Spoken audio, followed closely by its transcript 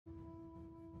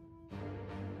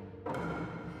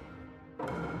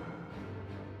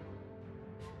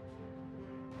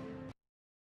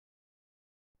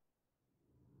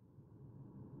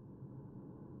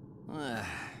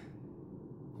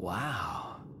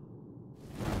Wow.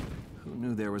 Who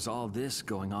knew there was all this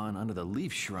going on under the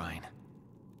Leaf Shrine?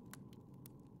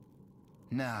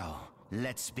 Now,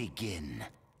 let's begin.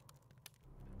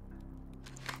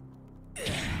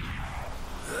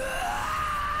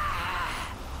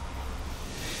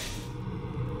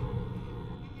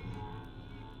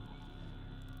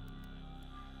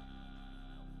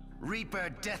 Reaper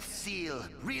Death Seal,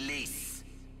 release!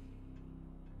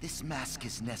 This mask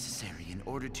is necessary in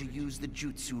order to use the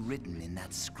jutsu written in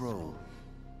that scroll.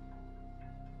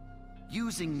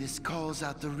 Using this calls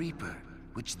out the Reaper,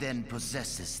 which then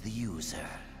possesses the user.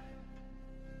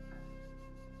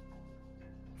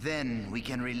 Then we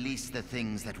can release the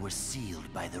things that were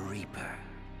sealed by the Reaper.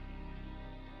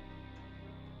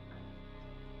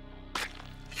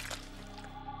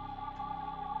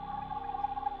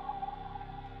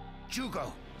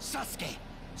 Jugo, Sasuke,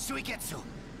 Suigetsu,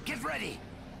 get ready!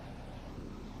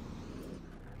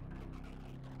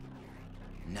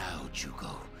 Now,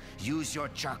 Jugo, use your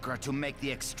chakra to make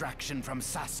the extraction from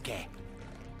Sasuke.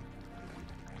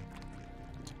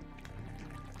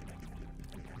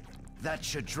 That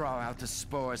should draw out the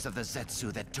spores of the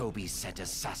Zetsu that Tobi set as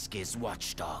Sasuke's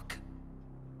watchdog.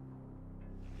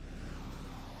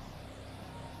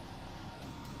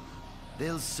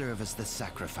 They'll serve as the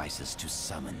sacrifices to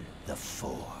summon the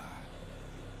Four.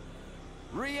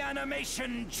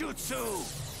 Reanimation Jutsu!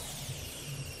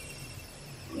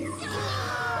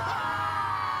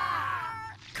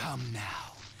 Come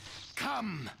now.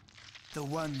 Come! The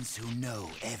ones who know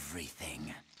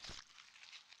everything.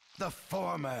 The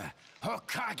former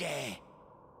Hokage!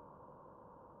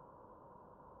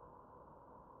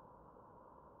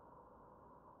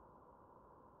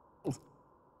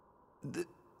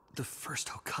 The first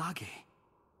Hokage.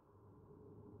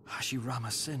 Hashirama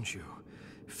Senju,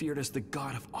 feared as the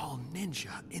god of all ninja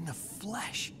in the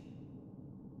flesh.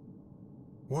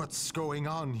 What's going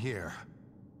on here?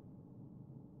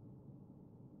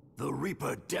 The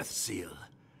Reaper Death Seal.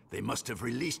 They must have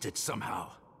released it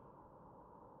somehow.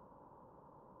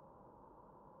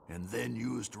 And then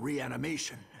used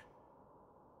reanimation.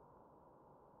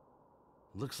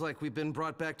 Looks like we've been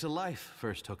brought back to life,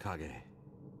 First Hokage.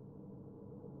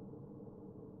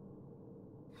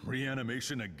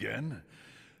 Reanimation again?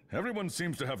 Everyone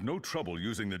seems to have no trouble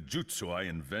using the jutsu I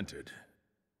invented.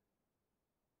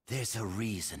 There's a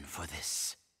reason for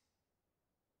this.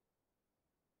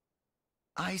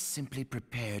 I simply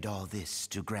prepared all this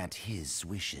to grant his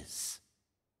wishes.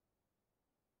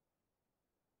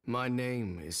 My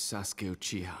name is Sasuke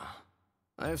Uchiha.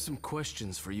 I have some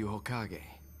questions for you, Hokage.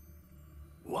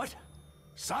 What?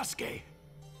 Sasuke?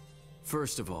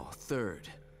 First of all, third,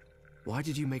 why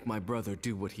did you make my brother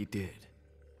do what he did?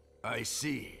 I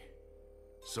see.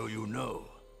 So you know.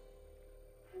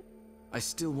 I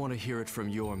still want to hear it from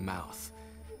your mouth.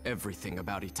 Everything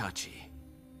about Itachi.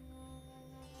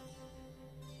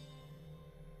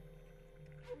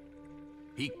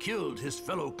 He killed his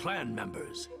fellow clan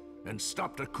members and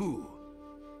stopped a coup.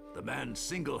 The man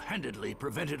single-handedly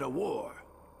prevented a war.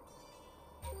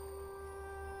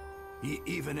 He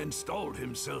even installed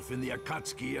himself in the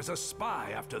Akatsuki as a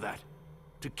spy after that,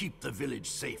 to keep the village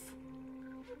safe.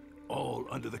 All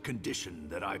under the condition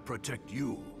that I protect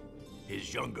you,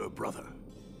 his younger brother.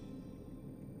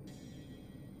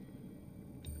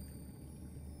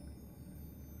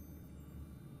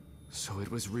 So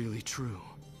it was really true.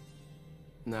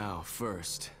 Now,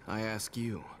 first, I ask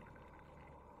you.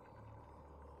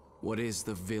 What is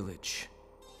the village?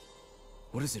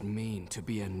 What does it mean to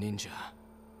be a ninja?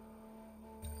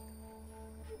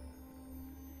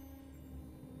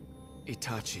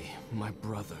 Itachi, my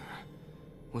brother,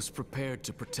 was prepared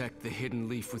to protect the hidden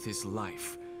leaf with his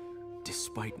life,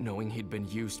 despite knowing he'd been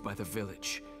used by the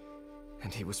village.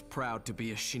 And he was proud to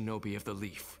be a shinobi of the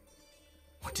leaf.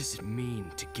 What does it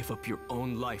mean to give up your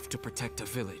own life to protect a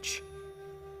village?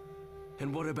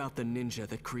 And what about the ninja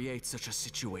that creates such a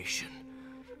situation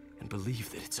and believe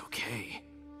that it's okay?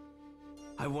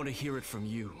 I want to hear it from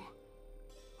you.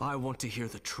 I want to hear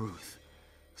the truth,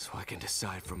 so I can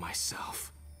decide for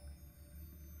myself.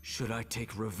 Should I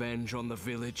take revenge on the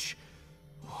village,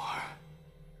 or...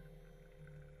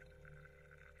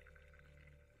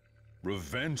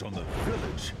 Revenge on the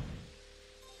village?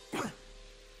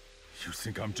 You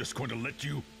think I'm just going to let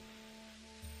you?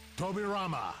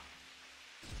 Tobirama!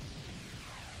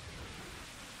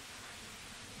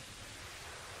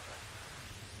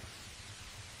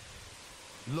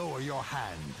 Lower your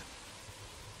hand.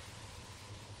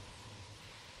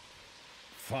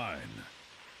 Fine.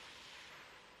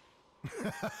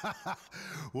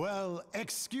 Well,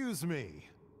 excuse me.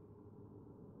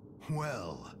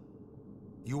 Well,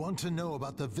 You want to know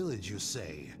about the village, you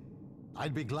say?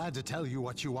 I'd be glad to tell you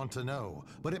what you want to know,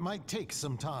 but it might take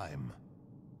some time.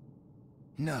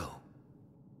 No.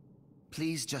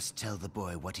 Please just tell the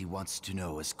boy what he wants to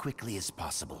know as quickly as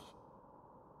possible.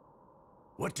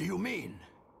 What do you mean?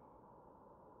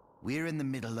 We're in the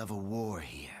middle of a war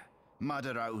here.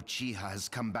 Madara Uchiha has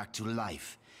come back to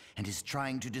life and is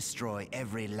trying to destroy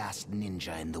every last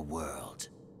ninja in the world.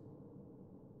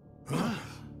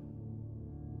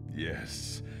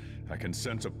 Yes, I can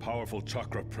sense a powerful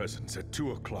chakra presence at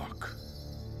 2 o'clock.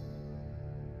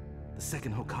 The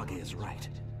second Hokage is right.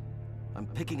 I'm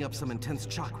picking up some intense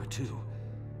chakra too.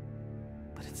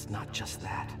 But it's not just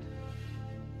that.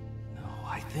 No,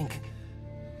 I think...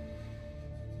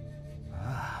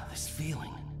 this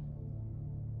feeling.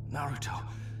 Naruto,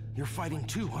 you're fighting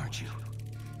too, aren't you?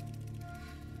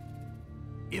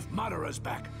 If Madara's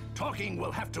back, talking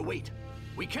will have to wait.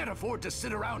 We can't afford to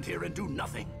sit around here and do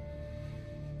nothing.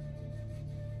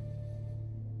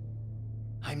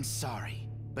 I'm sorry,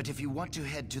 but if you want to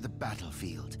head to the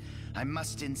battlefield, I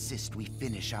must insist we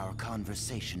finish our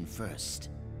conversation first.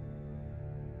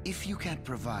 If you can't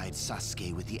provide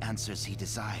Sasuke with the answers he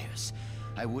desires,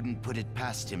 I wouldn't put it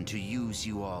past him to use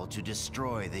you all to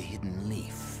destroy the Hidden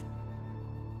Leaf.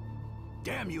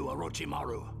 Damn you,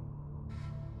 Orochimaru.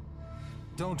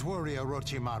 Don't worry,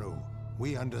 Orochimaru.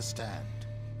 We understand.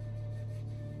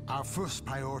 Our first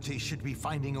priority should be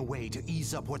finding a way to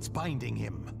ease up what's binding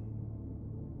him.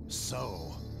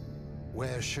 So,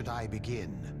 where should I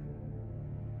begin?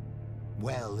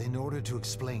 Well, in order to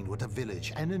explain what a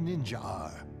village and a ninja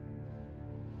are,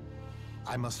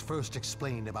 I must first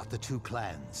explain about the two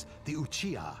clans, the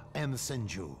Uchiha and the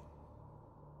Senju.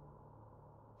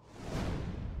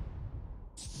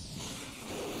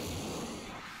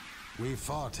 We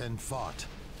fought and fought.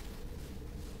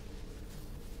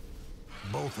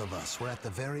 Both of us were at the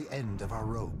very end of our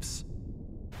ropes.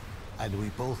 And we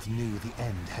both knew the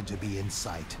end had to be in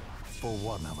sight for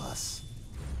one of us.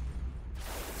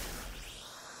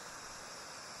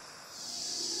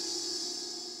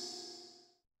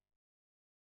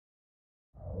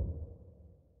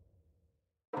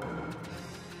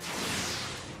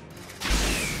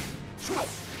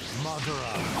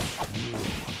 Madara, you.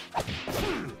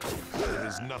 There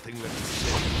is nothing left to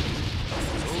say.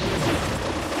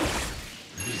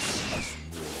 This is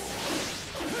war.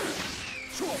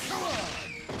 Come on!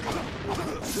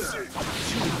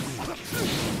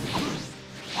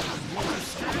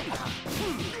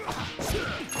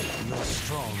 You're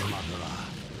strong, Madara.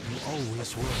 You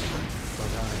always were.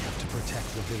 But I have to protect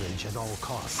the village at all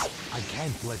costs. I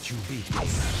can't let you beat me.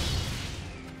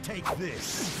 Take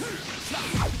this.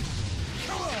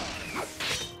 Come on!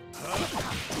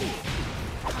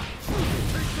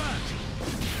 Take that!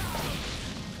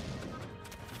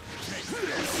 Take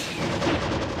this!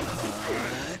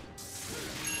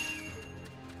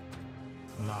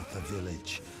 Not the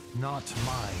village. Not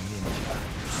my ninja.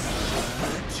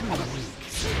 Too weak.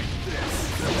 Take this!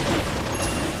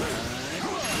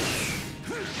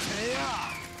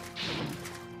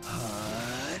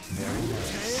 Very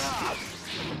nice.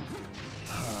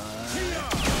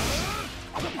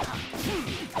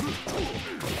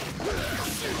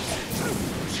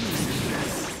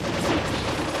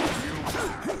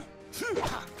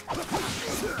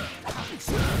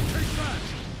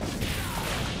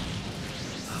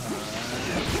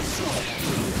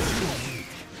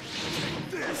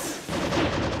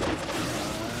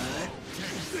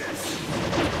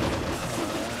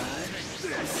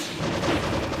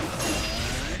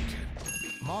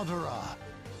 Madara,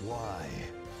 why?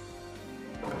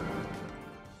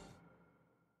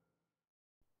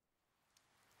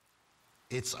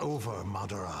 It's over,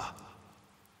 Madara.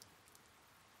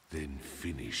 Then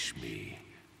finish me.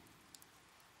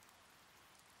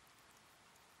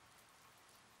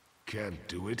 Can't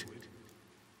do it?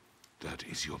 That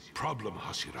is your problem,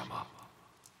 Hashirama.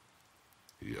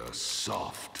 You're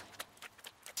soft.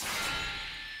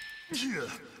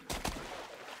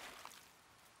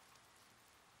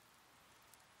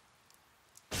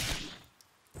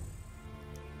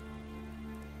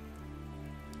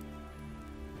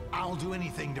 I'll do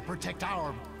anything to protect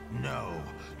our... No,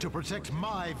 to protect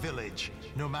my village,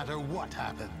 no matter what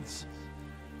happens.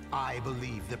 I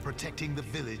believe that protecting the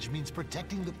village means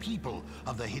protecting the people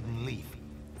of the Hidden Leaf.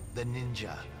 The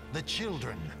ninja, the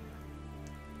children.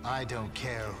 I don't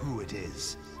care who it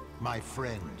is. My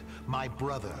friend, my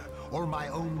brother, or my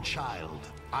own child.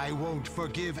 I won't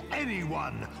forgive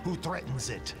anyone who threatens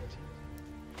it.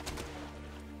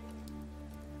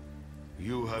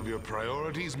 You have your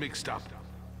priorities mixed up.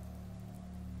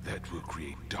 That will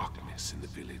create darkness in the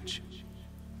village.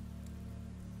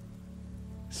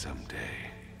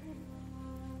 someday.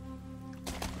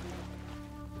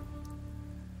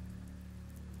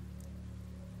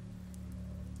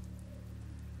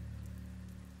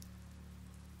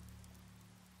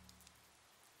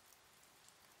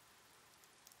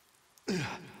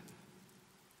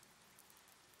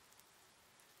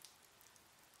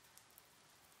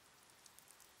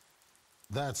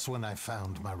 That's when I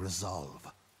found my resolve.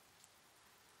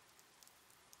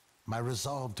 My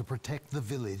resolve to protect the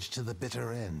village to the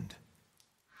bitter end.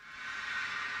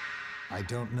 I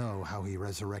don't know how he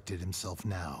resurrected himself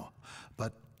now,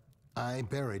 but I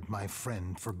buried my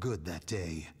friend for good that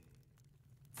day,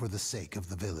 for the sake of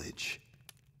the village.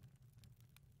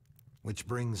 Which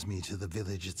brings me to the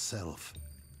village itself.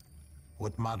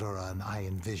 What Madara and I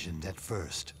envisioned at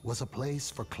first was a place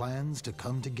for clans to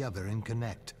come together and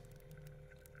connect.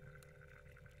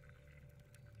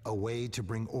 A way to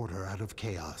bring order out of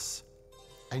chaos,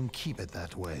 and keep it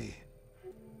that way.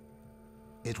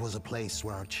 It was a place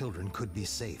where our children could be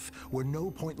safe, where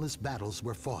no pointless battles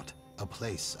were fought, a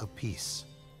place of peace.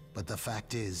 But the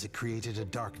fact is, it created a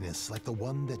darkness like the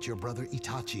one that your brother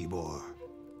Itachi bore.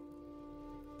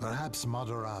 Perhaps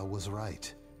Madara was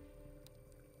right.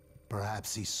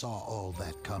 Perhaps he saw all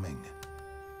that coming.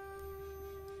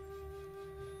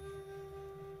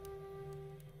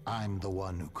 I'm the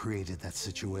one who created that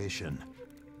situation.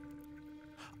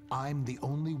 I'm the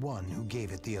only one who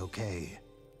gave it the okay.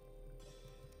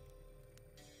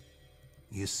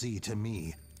 You see, to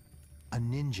me, a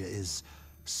ninja is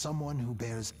someone who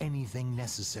bears anything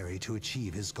necessary to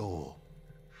achieve his goal.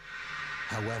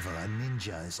 However, a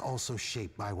ninja is also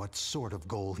shaped by what sort of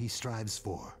goal he strives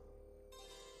for.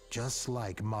 Just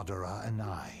like Madara and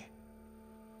I.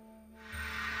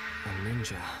 A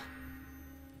ninja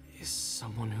is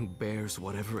someone who bears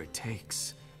whatever it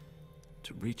takes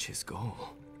to reach his goal.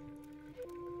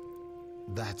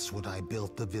 That's what I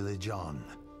built the village on.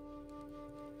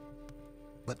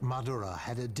 But Madara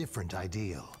had a different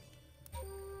ideal.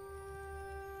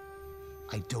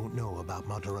 I don't know about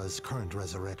Madara's current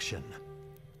resurrection.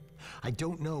 I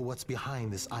don't know what's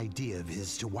behind this idea of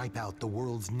his to wipe out the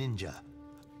world's ninja.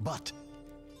 But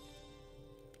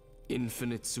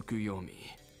Infinite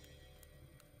Tsukuyomi.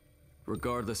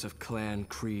 Regardless of clan,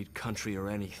 creed, country, or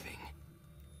anything.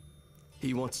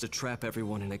 He wants to trap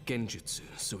everyone in a genjutsu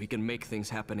so he can make things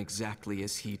happen exactly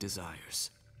as he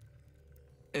desires.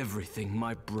 Everything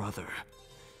my brother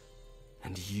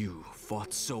and you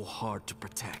fought so hard to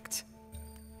protect.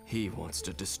 He wants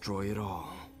to destroy it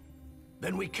all.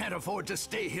 Then we can't afford to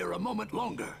stay here a moment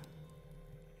longer.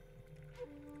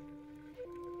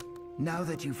 Now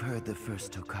that you've heard the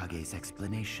first Hokage's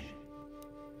explanation,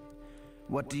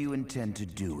 what do you intend to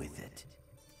do with it?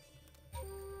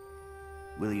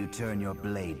 Will you turn your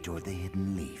blade toward the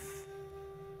hidden leaf?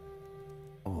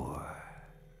 Or...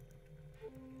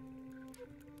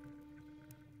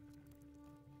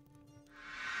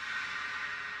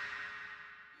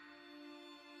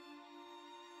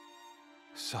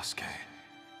 Sasuke,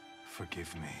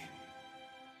 forgive me.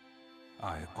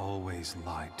 I always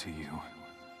lied to you.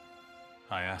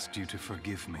 I asked you to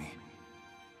forgive me,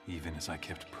 even as I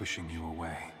kept pushing you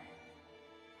away.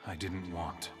 I didn't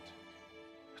want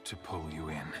to pull you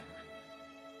in.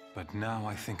 But now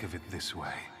I think of it this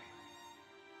way.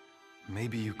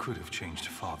 Maybe you could have changed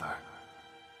father,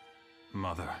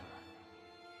 mother,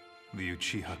 the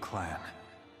Uchiha clan,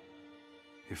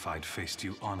 if I'd faced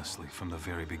you honestly from the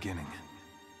very beginning.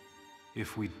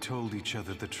 If we'd told each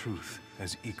other the truth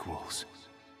as equals.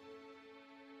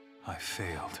 I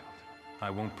failed. I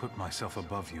won't put myself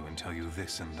above you and tell you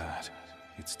this and that.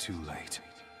 It's too late.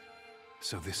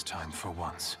 So this time, for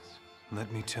once,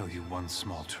 let me tell you one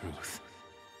small truth.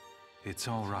 It's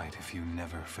all right if you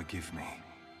never forgive me.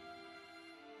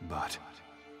 But,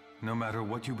 no matter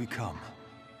what you become,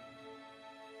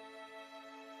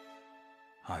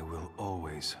 I will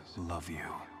always love you.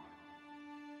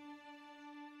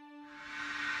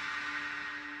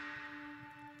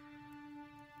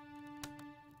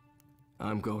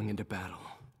 I'm going into battle.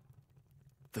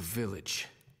 The village,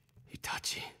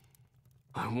 Itachi.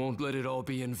 I won't let it all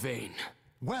be in vain.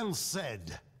 well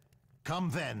said.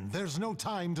 Come then, there's no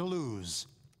time to lose.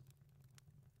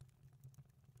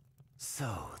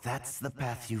 So, that's the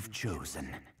path you've chosen.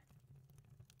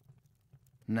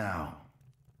 Now,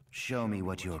 show me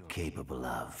what you're capable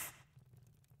of.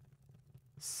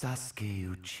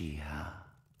 Sasuke Uchiha.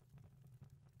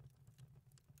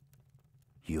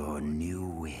 Your new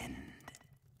wind.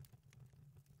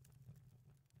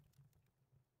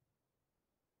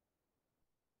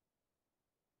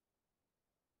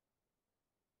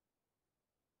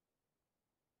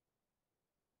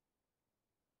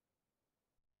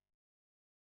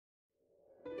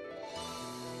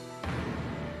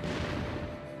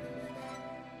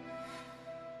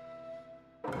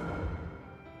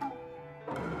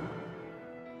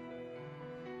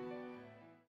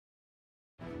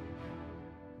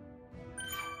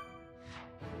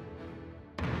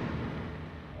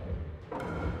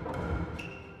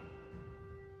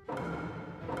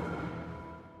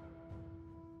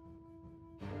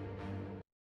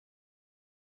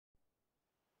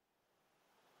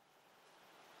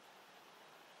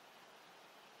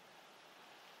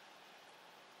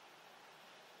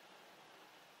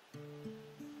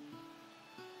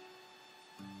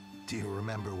 Do you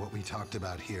remember what we talked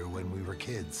about here when we were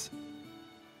kids?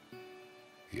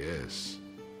 Yes.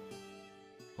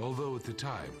 Although at the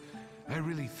time, I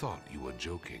really thought you were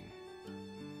joking.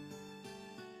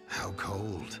 How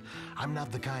cold. I'm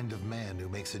not the kind of man who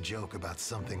makes a joke about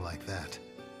something like that.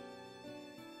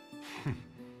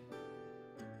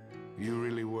 You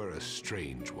really were a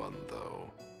strange one,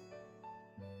 though.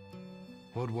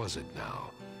 What was it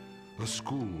now? A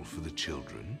school for the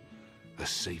children? A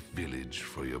safe village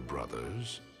for your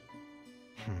brothers?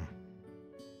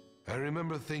 I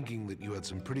remember thinking that you had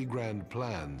some pretty grand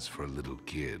plans for a little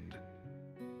kid.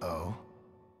 Oh?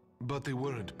 But they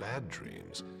weren't bad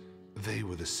dreams. They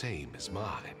were the same as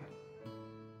mine.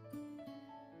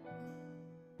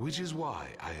 Which is why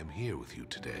I am here with you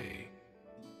today.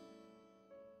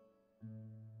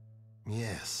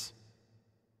 Yes.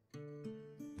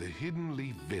 The Hidden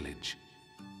Leaf Village.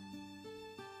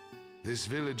 This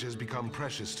village has become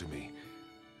precious to me,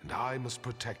 and I must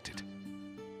protect it.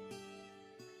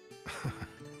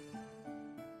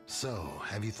 So,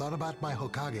 have you thought about my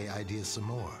Hokage idea some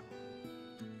more?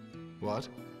 What?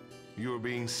 You were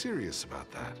being serious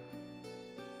about that?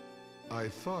 I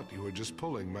thought you were just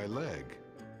pulling my leg.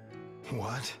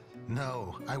 What?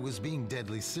 No, I was being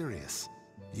deadly serious.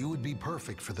 You would be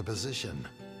perfect for the position.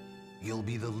 You'll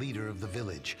be the leader of the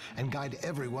village and guide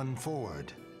everyone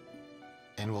forward.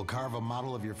 And we'll carve a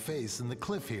model of your face in the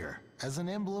cliff here as an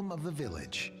emblem of the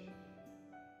village.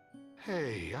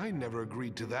 Hey, I never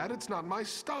agreed to that. It's not my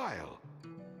style.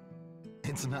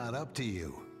 It's not up to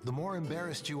you. The more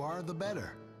embarrassed you are, the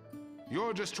better.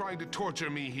 You're just trying to torture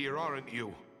me here, aren't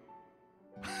you?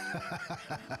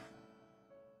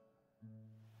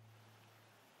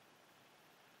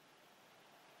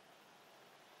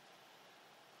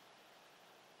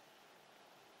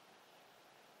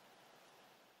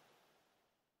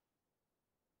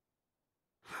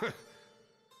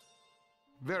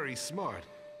 Very smart.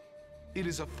 It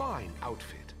is a fine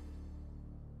outfit.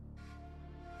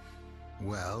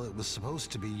 Well, it was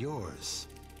supposed to be yours.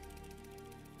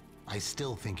 I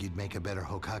still think you'd make a better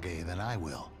Hokage than I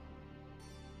will.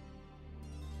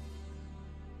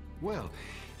 Well,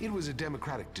 it was a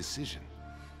democratic decision.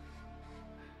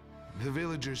 The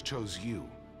villagers chose you.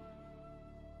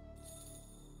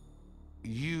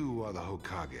 You are the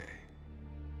Hokage.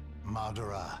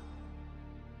 Madara.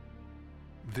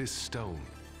 This stone.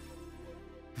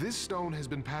 This stone has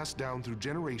been passed down through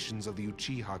generations of the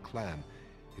Uchiha clan.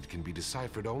 It can be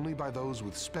deciphered only by those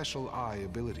with special eye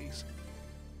abilities.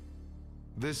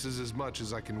 This is as much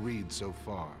as I can read so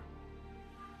far.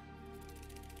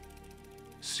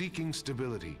 Seeking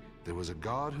stability, there was a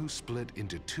god who split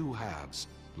into two halves,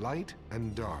 light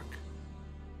and dark.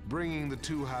 Bringing the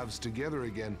two halves together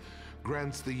again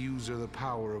grants the user the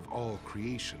power of all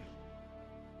creation.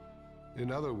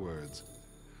 In other words,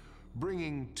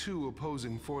 bringing two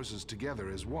opposing forces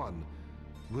together as one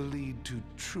will lead to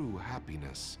true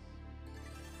happiness.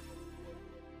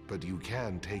 But you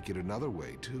can take it another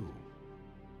way, too.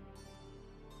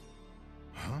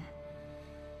 Huh?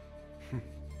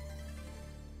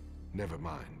 Never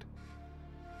mind.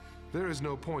 There is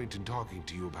no point in talking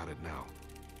to you about it now.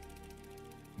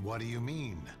 What do you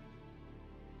mean?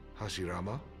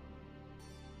 Hashirama,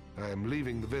 I am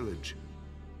leaving the village.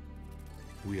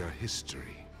 We are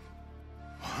history.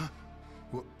 Huh?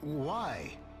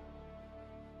 Why?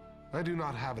 I do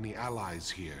not have any allies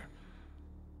here.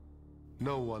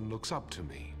 No one looks up to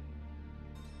me.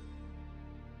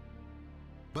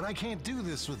 But I can't do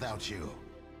this without you.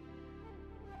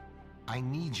 I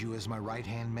need you as my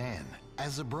right-hand man,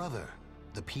 as a brother.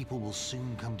 The people will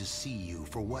soon come to see you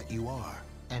for what you are.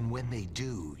 And when they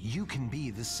do, you can be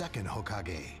the second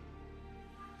Hokage.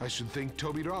 I should think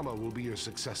Tobirama will be your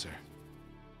successor.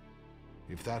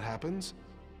 If that happens,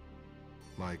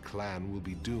 my clan will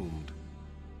be doomed.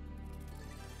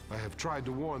 I have tried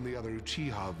to warn the other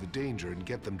Uchiha of the danger and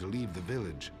get them to leave the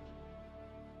village.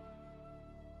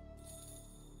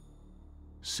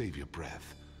 Save your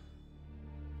breath.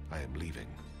 I am leaving.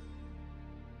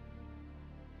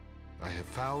 I have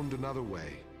found another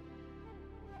way.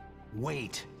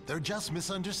 Wait, they're just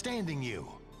misunderstanding you.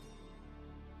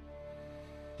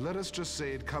 Let us just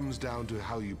say it comes down to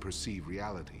how you perceive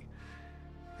reality.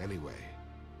 Anyway,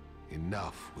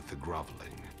 enough with the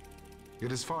groveling.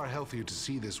 It is far healthier to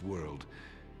see this world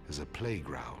as a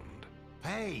playground.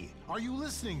 Hey, are you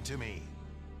listening to me?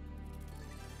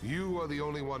 You are the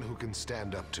only one who can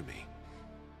stand up to me.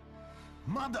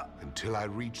 Mother! Until I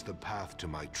reach the path to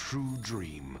my true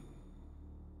dream.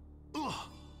 Ugh!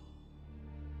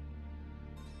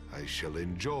 I shall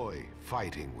enjoy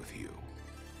fighting with you.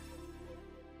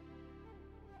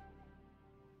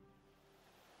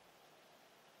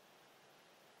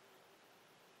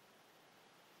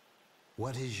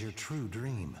 What is your true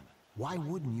dream? Why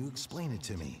wouldn't you explain it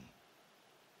to me?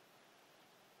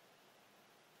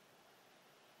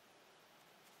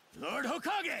 Lord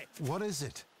Hokage! What is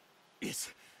it?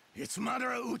 It's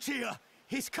Madara Uchiha.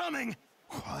 He's coming!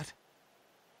 What?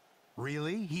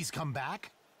 Really? He's come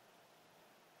back?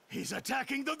 He's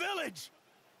attacking the village!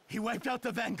 He wiped out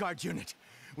the Vanguard unit.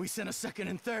 We sent a second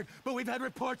and third, but we've had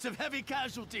reports of heavy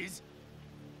casualties.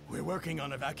 We're working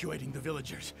on evacuating the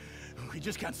villagers. We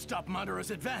just can't stop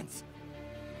Madara's advance.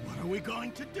 What are we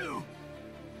going to do?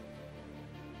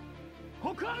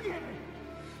 Hokage!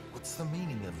 What's the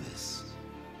meaning of this?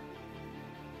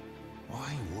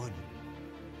 Why would...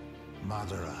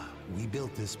 Madara, we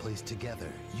built this place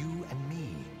together, you and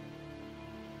me.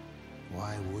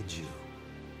 Why would you?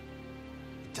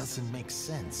 It doesn't make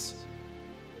sense.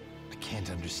 I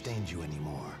can't understand you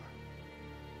anymore.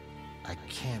 I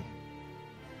can't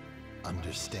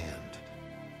understand.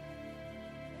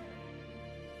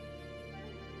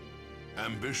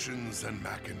 Ambitions and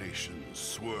machinations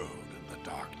swirled in the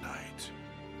dark night.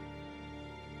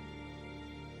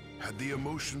 Had the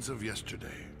emotions of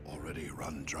yesterday already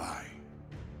run dry?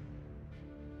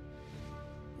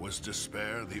 Was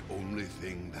despair the only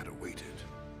thing that awaited?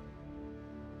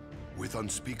 With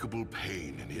unspeakable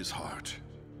pain in his heart,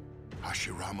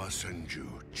 Hashirama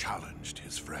Senju challenged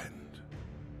his friend.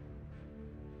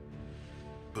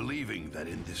 Believing that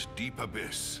in this deep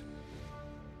abyss,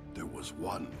 there was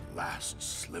one last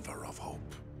sliver of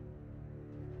hope.